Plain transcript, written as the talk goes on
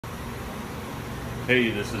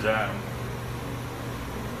Hey, this is Adam.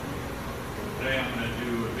 Today I'm going to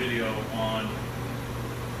do a video on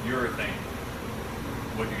urethane.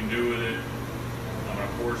 What you can do with it. I'm going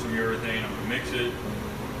to pour some urethane, I'm going to mix it,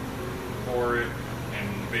 pour it,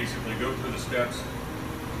 and basically go through the steps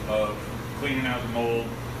of cleaning out the mold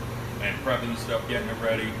and prepping the stuff, getting it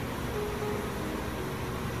ready,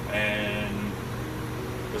 and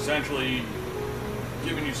essentially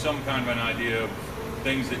giving you some kind of an idea of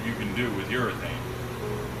things that you can do with urethane.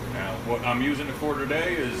 Now, what I'm using it for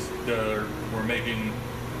today is we're making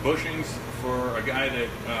bushings for a guy that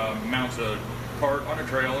mounts a cart on a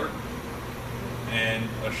trailer, and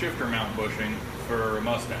a shifter mount bushing for a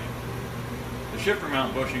Mustang. The shifter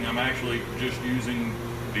mount bushing, I'm actually just using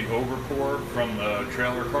the overpour from the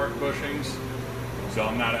trailer cart bushings, so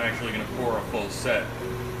I'm not actually going to pour a full set.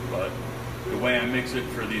 But the way I mix it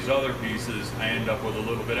for these other pieces, I end up with a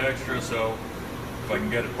little bit extra, so if I can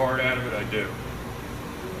get a part out of it, I do.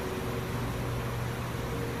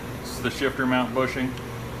 This is the shifter mount bushing.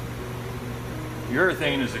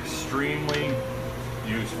 Urethane is extremely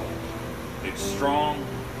useful. It's strong,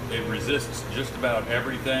 it resists just about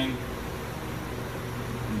everything.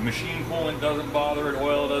 Machine coolant doesn't bother it,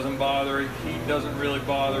 oil doesn't bother it, heat doesn't really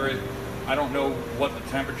bother it. I don't know what the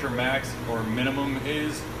temperature max or minimum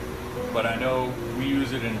is, but I know we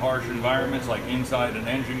use it in harsh environments like inside an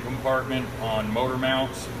engine compartment on motor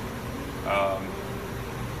mounts.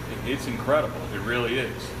 It's incredible, it really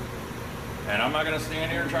is. And I'm not going to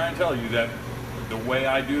stand here and try and tell you that the way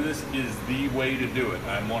I do this is the way to do it.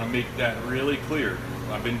 I want to make that really clear.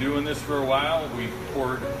 I've been doing this for a while. We've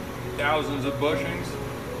poured thousands of bushings,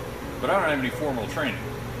 but I don't have any formal training.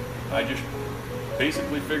 I just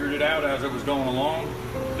basically figured it out as it was going along.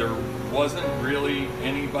 There wasn't really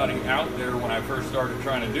anybody out there when I first started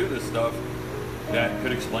trying to do this stuff that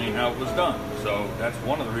could explain how it was done. So that's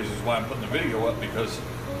one of the reasons why I'm putting the video up, because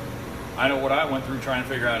I know what I went through trying to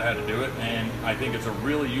figure out how to do it, and I think it's a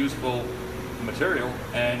really useful material,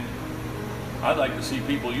 and I'd like to see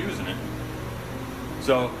people using it.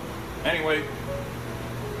 So anyway,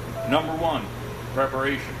 number one,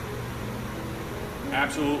 preparation.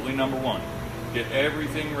 Absolutely number one. Get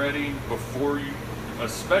everything ready before you,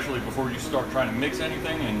 especially before you start trying to mix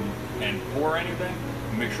anything and pour anything.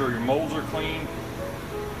 Make sure your molds are clean.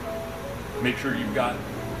 Make sure you've got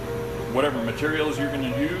whatever materials you're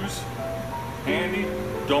going to use handy.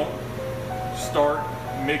 Don't start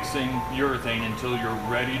mixing urethane until you're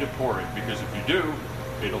ready to pour it, because if you do,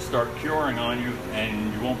 it'll start curing on you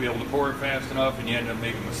and you won't be able to pour it fast enough, and you end up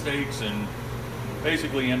making mistakes and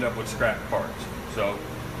basically end up with scrap parts. So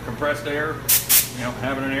compressed air,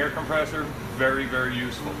 having an air compressor, very, very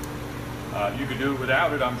useful. You could do it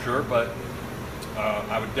without it, I'm sure, but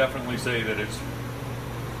I would definitely say that it's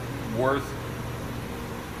worth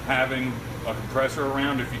having a compressor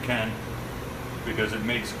around if you can, because it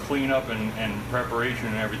makes cleanup and preparation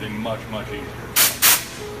and everything much, much easier.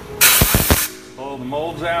 Pull the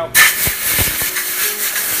molds out.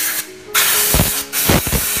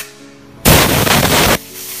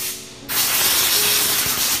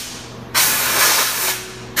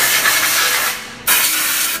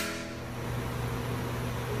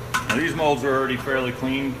 Now these molds are already fairly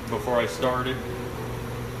clean before I started.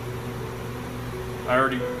 I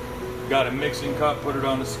already got a mixing cup, put it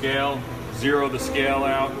on the scale, zero the scale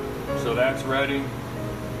out, so that's ready.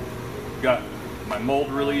 Got my mold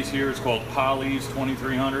release here, it's called Poly's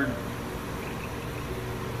 2300.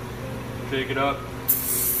 Shake it up.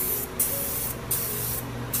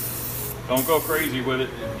 Don't go crazy with it,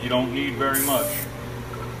 you don't need very much.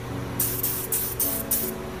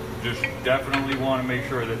 Just definitely want to make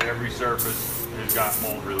sure that every surface has got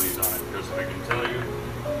mold release on it, because I can tell you,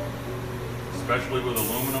 especially with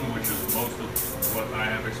aluminum, which is most of what I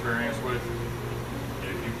have experience with,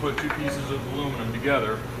 if you put two pieces of aluminum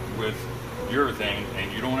together with urethane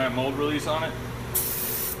and you don't have mold release on it,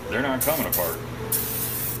 they're not coming apart.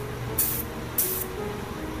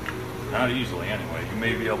 Not easily anyway. You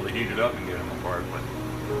may be able to heat it up and get them apart, but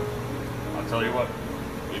I'll tell you what,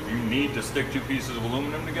 if you need to stick two pieces of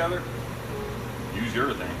aluminum together, use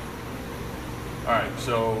urethane. Alright,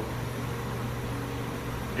 so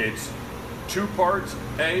it's 2 parts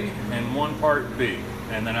A and 1 part B,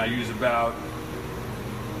 and then I use about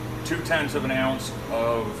 2/10 of an ounce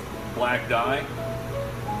of black dye.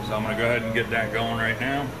 So I'm going to go ahead and get that going right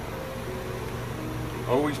now.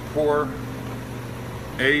 Always pour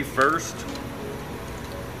A first,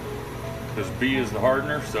 because B is the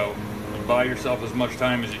hardener, so buy yourself as much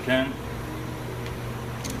time as you can.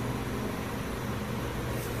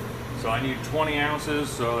 So I need 20 ounces,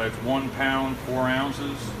 so that's 1 pound, 4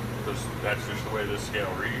 ounces, because that's just the way this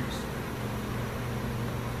scale reads.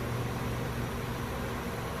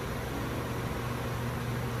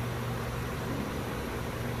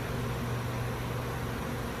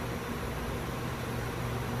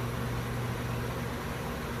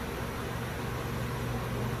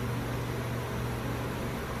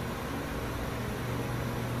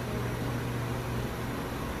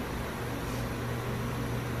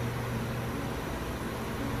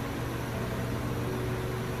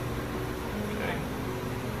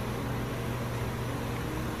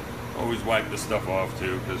 Always wipe this stuff off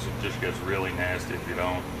too, because it just gets really nasty if you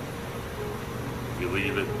don't. If you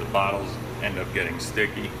leave it, the bottles end up getting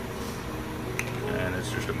sticky, and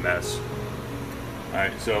it's just a mess.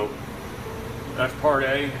 Alright, so that's part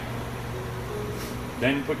A.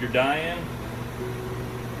 Then you put your dye in.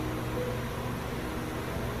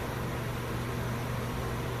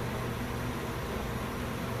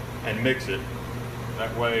 And mix it.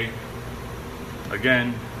 That way,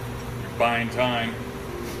 again, you're buying time.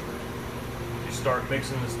 You start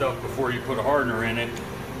mixing the stuff before you put a hardener in it.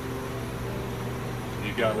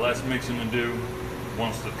 You've got less mixing to do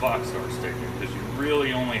once the clock starts ticking, because you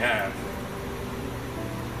really only have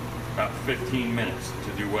about 15 minutes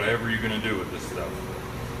to do whatever you're going to do with this stuff.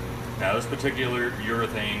 Now, this particular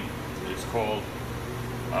urethane is called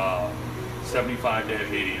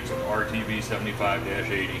 75-80. It's an RTV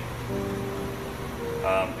 75-80.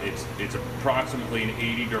 It's approximately an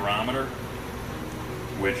 80 durometer,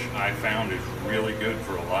 which I found is really good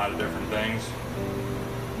for a lot of different things.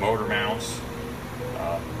 Motor mounts,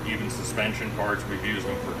 even suspension parts. We've used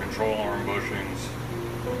them for control arm bushings.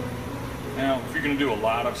 Now, if you're going to do a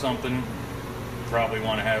lot of something, you probably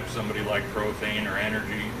want to have somebody like Urethane or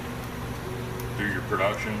Energy do your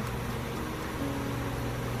production.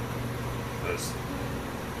 Because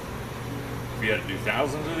if you had to do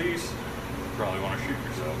thousands of these, you probably want to shoot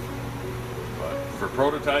yourself. But for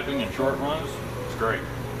prototyping and short runs, it's great.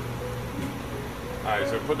 Alright,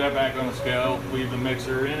 so put that back on the scale, leave the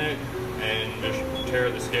mixer in it, and just tear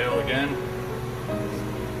the scale again.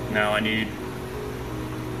 Now I need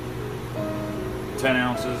 10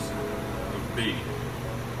 ounces of B.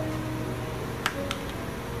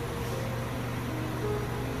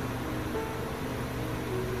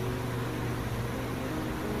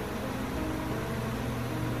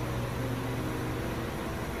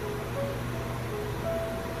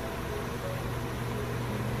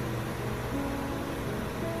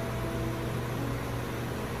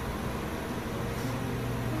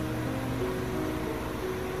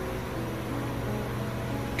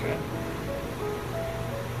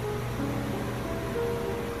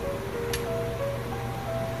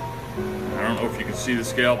 I don't know if you can see the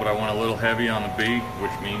scale, but I went a little heavy on the B,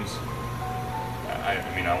 which means, I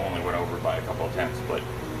only went over by a couple of tenths, but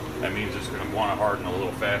that means it's going to want to harden a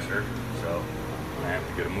little faster, so I have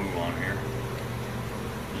to get a move on here.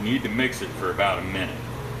 You need to mix it for about a minute.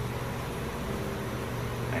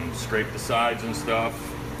 And scrape the sides and stuff.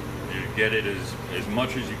 You get it as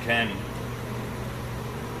much as you can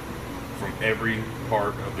from every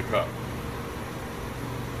part of the cup.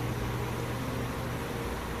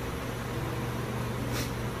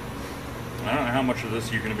 I don't know how much of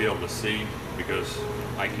this you're going to be able to see, because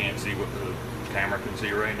I can't see what the camera can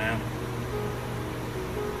see right now.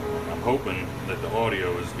 I'm hoping that the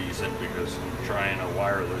audio is decent, because I'm trying a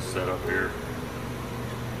wireless setup here.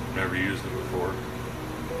 Never used it before.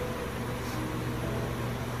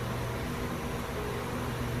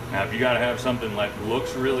 Now, if you got to have something that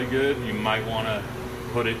looks really good, you might want to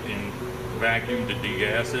put it in vacuum to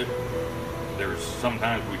degas it.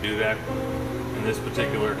 Sometimes we do that. In this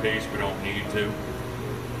particular case, we don't need to.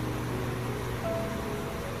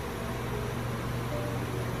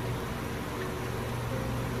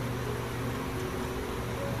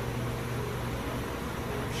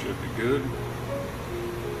 Should be good.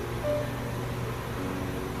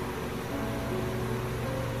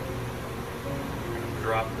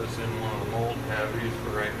 Drop this in one of the mold cavities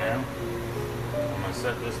for right now. I'm going to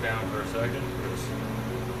set this down for a second, because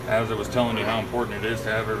as I was telling you how important it is to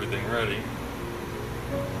have everything ready,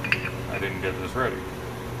 I didn't get this ready.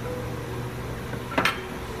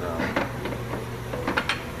 So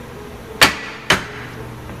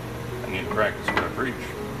I need to practice what I preach.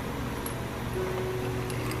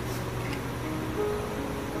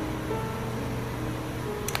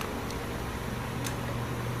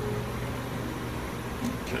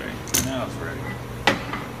 Okay, now it's ready.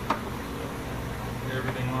 Get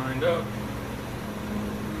everything lined up.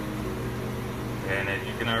 And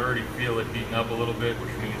you can already feel it heating up a little bit,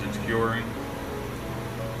 which means it's curing.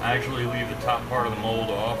 I actually leave the top part of the mold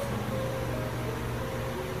off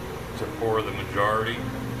to pour the majority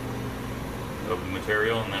of the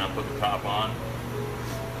material, and then I'll put the top on.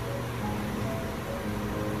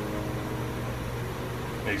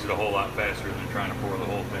 Makes it a whole lot faster than trying to pour the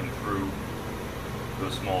whole thing through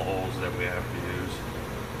the small holes that we have to use.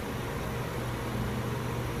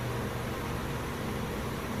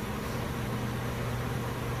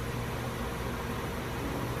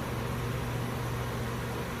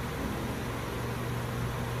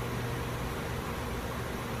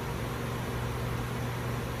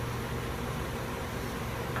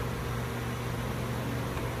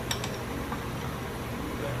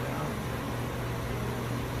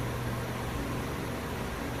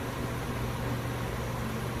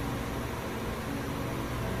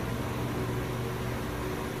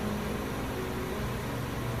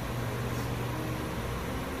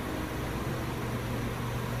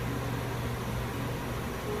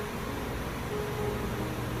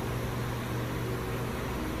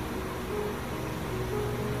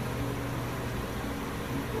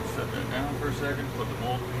 a second, put the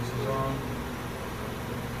mold pieces on.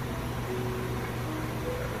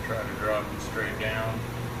 Try to drop them straight down.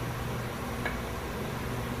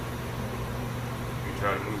 If you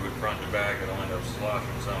try to move it front to back, it'll end up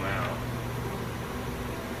sloshing some out.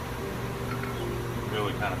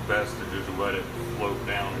 Really kind of best to just let it float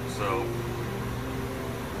down itself.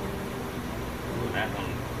 And that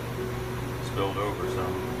one spilled over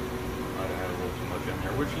some. Might have had a little too much in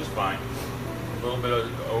there, which is fine. A little bit of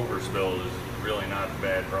overspill is really not a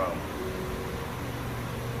bad problem.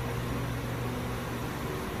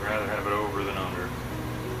 Rather have it over than under.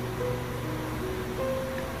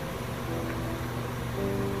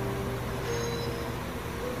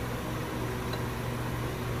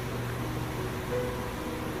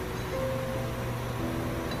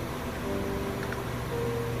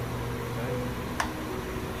 Okay.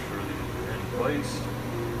 Make sure these are in place.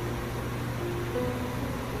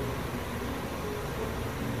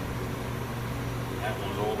 That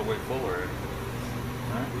one's all the way full already.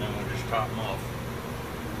 Alright, and then we'll just top them off.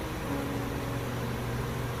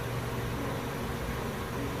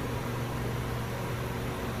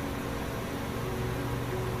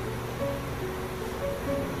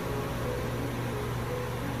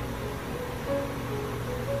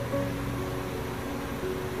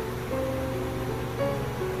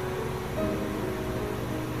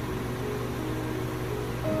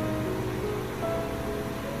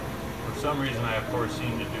 For some reason, I of course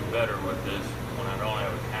seem to do better with this when I don't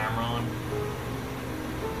have a camera on.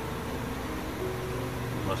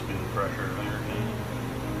 Must be the pressure of urethane.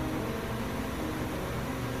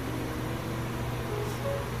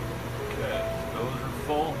 Okay, those are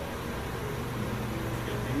full. Let's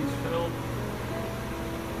get these filled.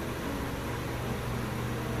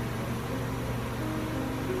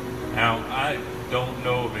 Now, I don't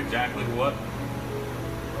know of exactly what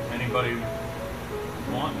anybody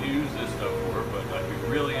want to use this stuff for, but I'd be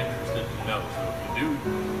really interested to know. So if you do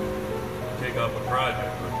take up a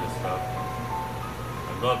project with this stuff,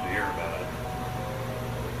 I'd love to hear about it.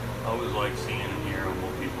 I always like seeing and hearing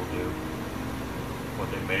what people do,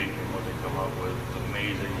 what they make and what they come up with. It's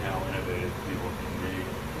amazing how innovative people can be.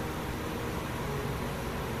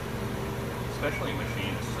 Especially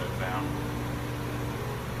machinists, I've found.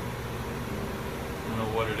 I don't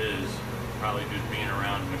know what it is, probably just being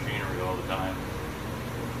around machinery all the time.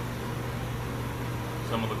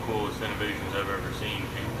 Some of the coolest innovations I've ever seen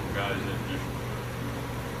came from guys that just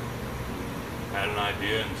had an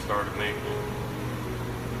idea and started making it.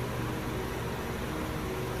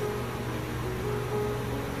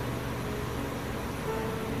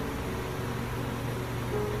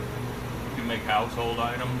 You can make household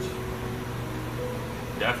items,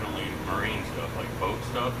 definitely marine stuff like boat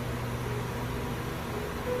stuff.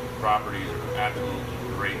 Properties are absolutely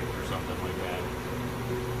great for something like that.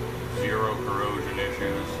 Zero corrosion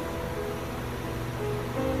issues,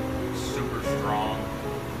 super strong.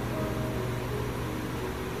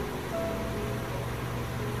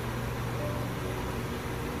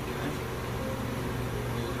 Okay.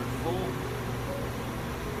 Those are full.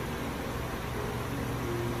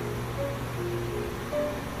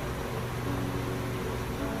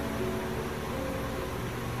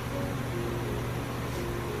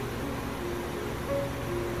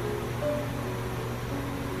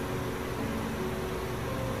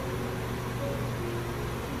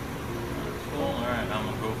 I'm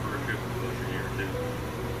going to go for a shift pusher here too.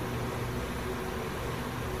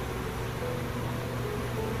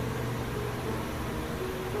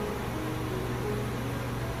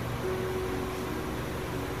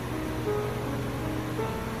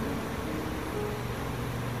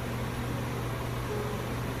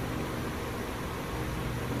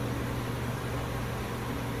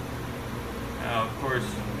 Now, of course,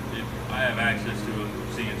 if I have access to a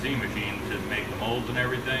CNC machine to make the molds and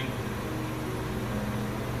everything,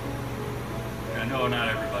 I know not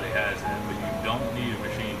everybody has that, but you don't need a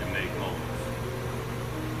machine to make molds.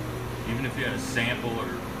 Even if you had a sample or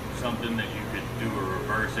something that you could do a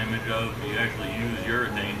reverse image of, you actually use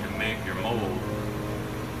urethane to make your mold,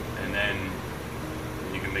 and then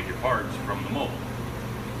you can make your parts from the mold.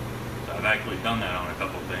 So I've actually done that on a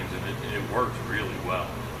couple of things, and it works really well.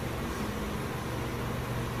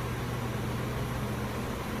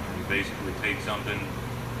 You basically take something,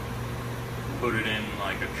 put it in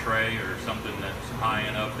like a tray or something that's high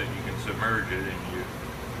enough that you can submerge it, and you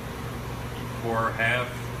pour half,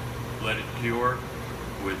 let it cure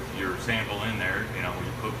with your sample in there, you know, when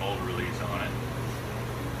you put mold release on it.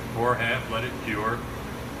 Pour half, let it cure,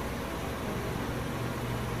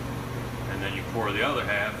 and then you pour the other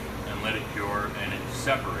half and let it cure, and it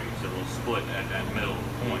separates. It'll split at that middle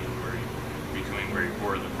point where between where you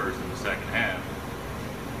pour the first and the second half.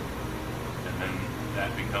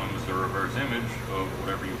 mirrors image of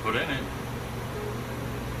whatever you put in it, and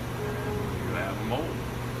you have a mold.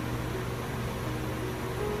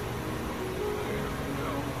 There we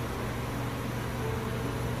go.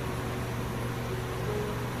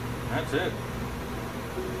 That's it.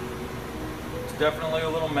 It's definitely a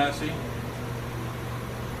little messy,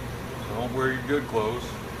 so don't wear your good clothes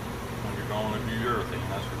when you're going to do urethane,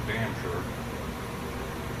 that's for damn sure.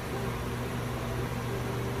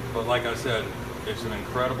 But like I said, it's an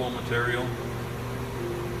incredible material.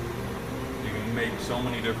 You can make so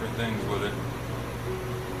many different things with it.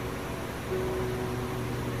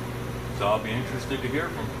 So I'll be interested to hear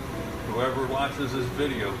from whoever watches this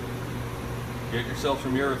video. Get yourself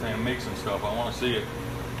some urethane and make some stuff. I want to see it.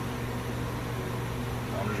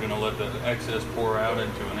 I'm just going to let the excess pour out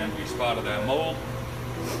into an empty spot of that mold.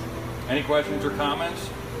 Any questions or comments?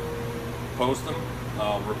 Post them.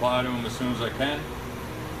 I'll reply to them as soon as I can.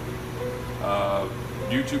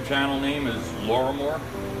 YouTube channel name is Louramore.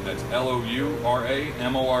 That's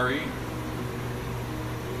L-O-U-R-A-M-O-R-E.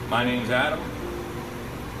 My name's Adam.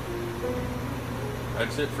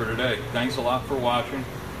 That's it for today. Thanks a lot for watching.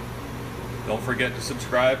 Don't forget to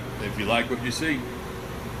subscribe if you like what you see.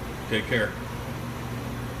 Take care.